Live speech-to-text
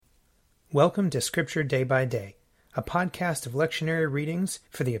Welcome to Scripture Day by Day, a podcast of lectionary readings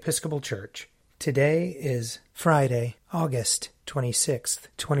for the Episcopal Church. Today is Friday, August 26th,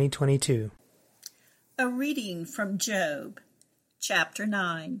 2022. A reading from Job, chapter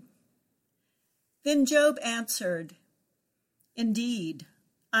 9. Then Job answered, "Indeed,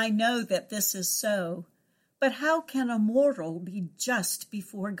 I know that this is so, but how can a mortal be just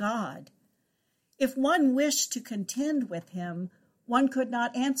before God? If one wished to contend with him, one could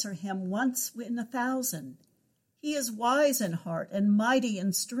not answer him once in 1,000. He is wise in heart and mighty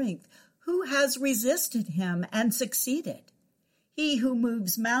in strength. Who has resisted him and succeeded? He who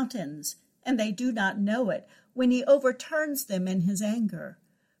moves mountains, and they do not know it, when he overturns them in his anger.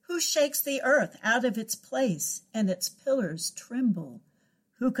 Who shakes the earth out of its place, and its pillars tremble?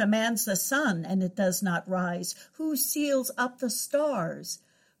 Who commands the sun, and it does not rise? Who seals up the stars?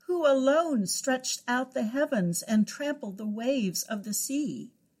 Who alone stretched out the heavens and trampled the waves of the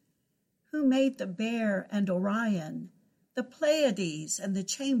sea? Who made the Bear and Orion, the Pleiades and the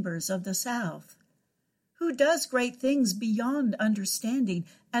chambers of the south? Who does great things beyond understanding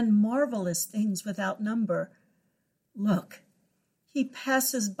and marvelous things without number? Look, he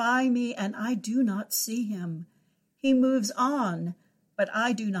passes by me and I do not see him. He moves on, but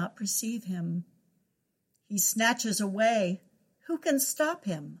I do not perceive him. He snatches away. Who can stop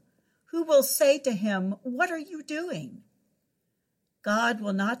him? Who will say to him, 'What are you doing?' God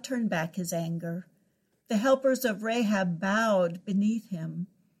will not turn back his anger. The helpers of Rahab bowed beneath him.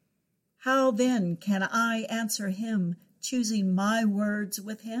 How then can I answer him, choosing my words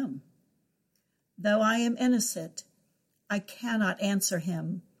with him? Though I am innocent, I cannot answer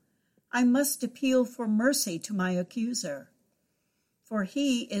him. I must appeal for mercy to my accuser. For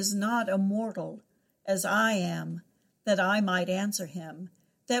he is not a mortal, as I am, that I might answer him,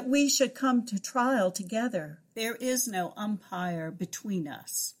 that we should come to trial together. There is no umpire between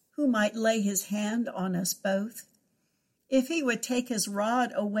us, who might lay his hand on us both. If he would take his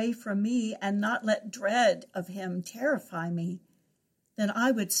rod away from me and not let dread of him terrify me, then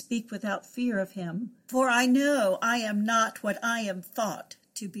I would speak without fear of him, for I know I am not what I am thought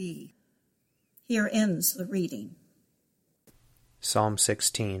to be." Here ends the reading. Psalm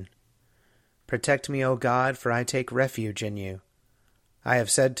 16. Protect me, O God, for I take refuge in you. I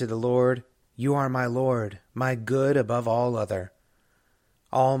have said to the Lord, "You are my Lord, my good above all other."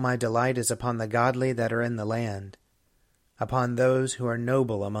 All my delight is upon the godly that are in the land, upon those who are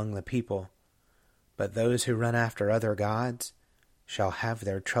noble among the people. But those who run after other gods shall have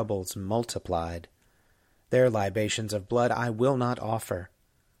their troubles multiplied. Their libations of blood I will not offer,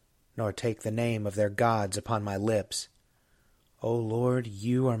 nor take the name of their gods upon my lips. O Lord,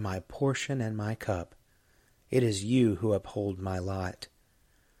 you are my portion and my cup. It is you who uphold my lot.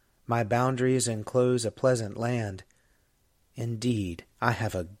 My boundaries enclose a pleasant land. Indeed, I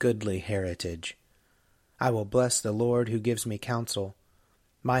have a goodly heritage. I will bless the Lord who gives me counsel.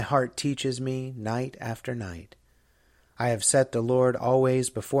 My heart teaches me night after night. I have set the Lord always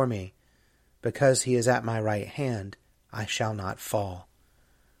before me. Because he is at my right hand, I shall not fall.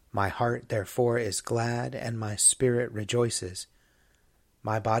 My heart therefore is glad, and my spirit rejoices.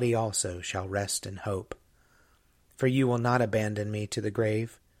 My body also shall rest in hope. For you will not abandon me to the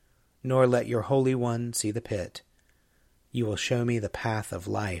grave, nor let your Holy One see the pit. You will show me the path of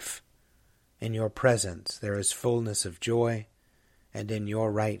life. In your presence there is fullness of joy, and in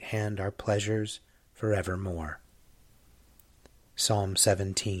your right hand are pleasures forevermore. Psalm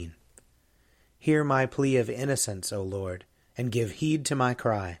 17. Hear my plea of innocence, O Lord, and give heed to my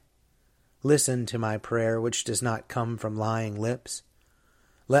cry. Listen to my prayer, which does not come from lying lips.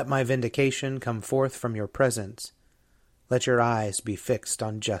 Let my vindication come forth from your presence. Let your eyes be fixed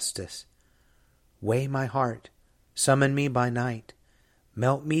on justice. Weigh my heart, summon me by night.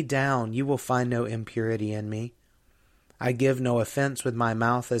 Melt me down, you will find no impurity in me. I give no offense with my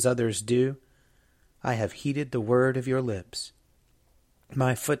mouth as others do. I have heeded the word of your lips.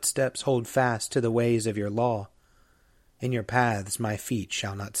 My footsteps hold fast to the ways of your law. In your paths my feet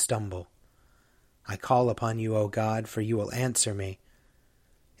shall not stumble. I call upon you, O God, for you will answer me.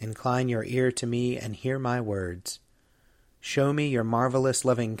 Incline your ear to me and hear my words. Show me your marvelous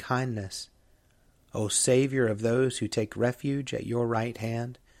loving kindness, O Savior of those who take refuge at your right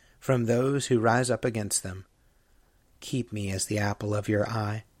hand, from those who rise up against them. Keep me as the apple of your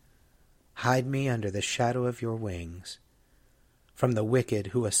eye. Hide me under the shadow of your wings. From the wicked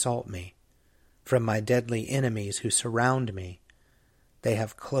who assault me, from my deadly enemies who surround me. They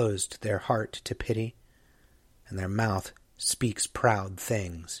have closed their heart to pity, and their mouth speaks proud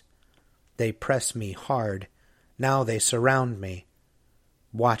things. They press me hard, now they surround me,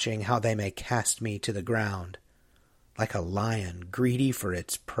 watching how they may cast me to the ground. Like a lion greedy for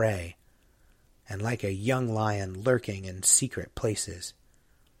its prey, and like a young lion lurking in secret places.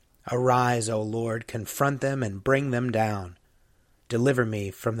 Arise, O Lord, confront them and bring them down. Deliver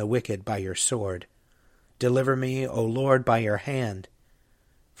me from the wicked by your sword. Deliver me, O Lord, by your hand,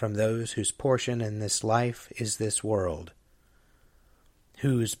 from those whose portion in this life is this world,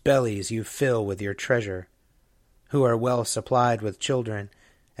 whose bellies you fill with your treasure, who are well supplied with children,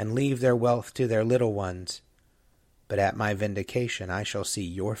 and leave their wealth to their little ones. But at my vindication I shall see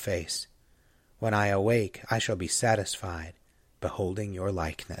your face. When I awake, I shall be satisfied, beholding your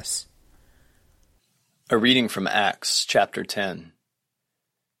likeness. A reading from Acts, chapter 10.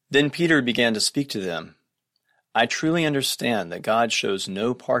 Then Peter began to speak to them. I truly understand that God shows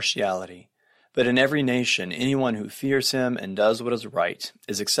no partiality, but in every nation anyone who fears him and does what is right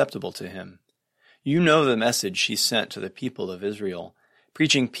is acceptable to him. You know the message he sent to the people of Israel,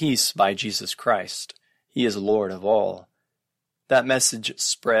 preaching peace by Jesus Christ. He is Lord of all. That message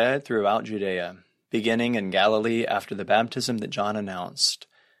spread throughout Judea, beginning in Galilee after the baptism that John announced,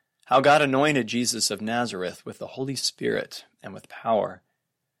 how God anointed Jesus of Nazareth with the Holy Spirit and with power,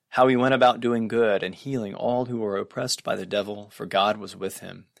 how he went about doing good and healing all who were oppressed by the devil, for God was with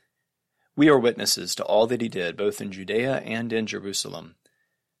him. We are witnesses to all that he did, both in Judea and in Jerusalem.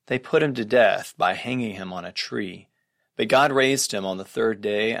 They put him to death by hanging him on a tree, but God raised him on the third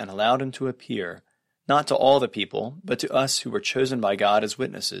day and allowed him to appear, not to all the people, but to us who were chosen by God as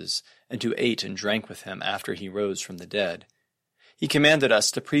witnesses, and who ate and drank with him after he rose from the dead. He commanded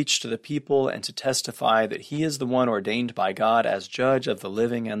us to preach to the people and to testify that he is the one ordained by God as judge of the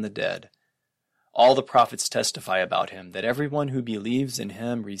living and the dead. All the prophets testify about him, that everyone who believes in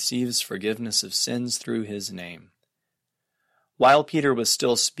him receives forgiveness of sins through his name. While Peter was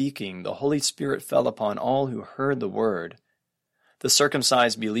still speaking, the Holy Spirit fell upon all who heard the word. The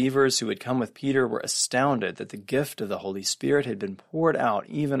circumcised believers who had come with Peter were astounded that the gift of the Holy Spirit had been poured out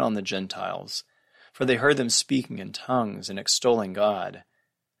even on the Gentiles, for they heard them speaking in tongues and extolling God.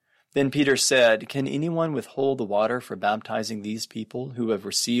 Then Peter said, Can anyone withhold the water for baptizing these people who have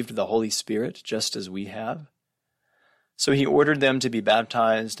received the Holy Spirit just as we have? So he ordered them to be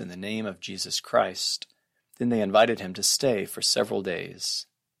baptized in the name of Jesus Christ. Then they invited him to stay for several days.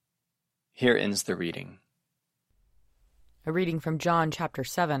 Here ends the reading. A reading from John chapter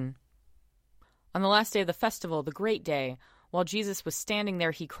 7. On the last day of the festival, the great day, while Jesus was standing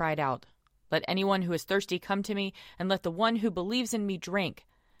there, he cried out, Let anyone who is thirsty come to me, and let the one who believes in me drink.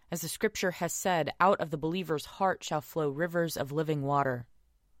 As the scripture has said, out of the believer's heart shall flow rivers of living water.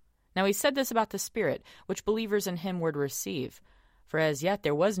 Now he said this about the Spirit, which believers in him were to receive. For as yet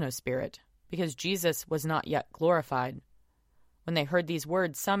there was no Spirit, because Jesus was not yet glorified. When they heard these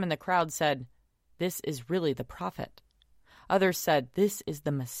words, some in the crowd said, This is really the prophet. Others said, This is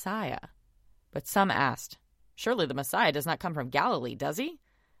the Messiah. But some asked, Surely the Messiah does not come from Galilee, does he?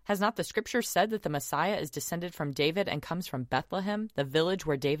 Has not the scripture said that the Messiah is descended from David and comes from Bethlehem, the village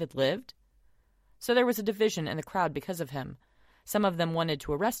where David lived? So there was a division in the crowd because of him. Some of them wanted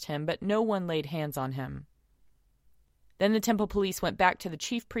to arrest him, but no one laid hands on him. Then the temple police went back to the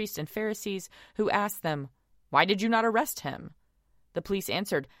chief priests and Pharisees, who asked them, Why did you not arrest him? The police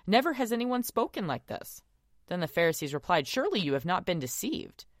answered, Never has anyone spoken like this. Then the Pharisees replied, Surely you have not been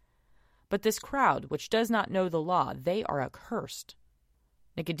deceived. But this crowd, which does not know the law, they are accursed.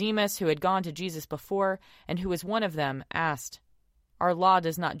 Nicodemus, who had gone to Jesus before, and who was one of them, asked, Our law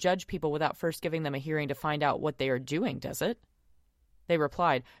does not judge people without first giving them a hearing to find out what they are doing, does it? They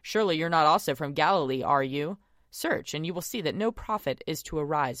replied, Surely you're not also from Galilee, are you? Search, and you will see that no prophet is to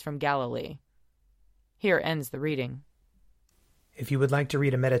arise from Galilee. Here ends the reading. If you would like to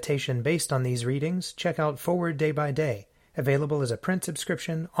read a meditation based on these readings, check out Forward Day by Day, available as a print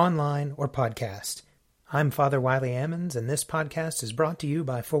subscription, online, or podcast. I'm Father Wiley Ammons, and this podcast is brought to you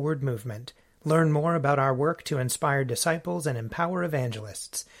by Forward Movement. Learn more about our work to inspire disciples and empower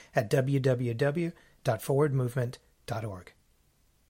evangelists at www.forwardmovement.org.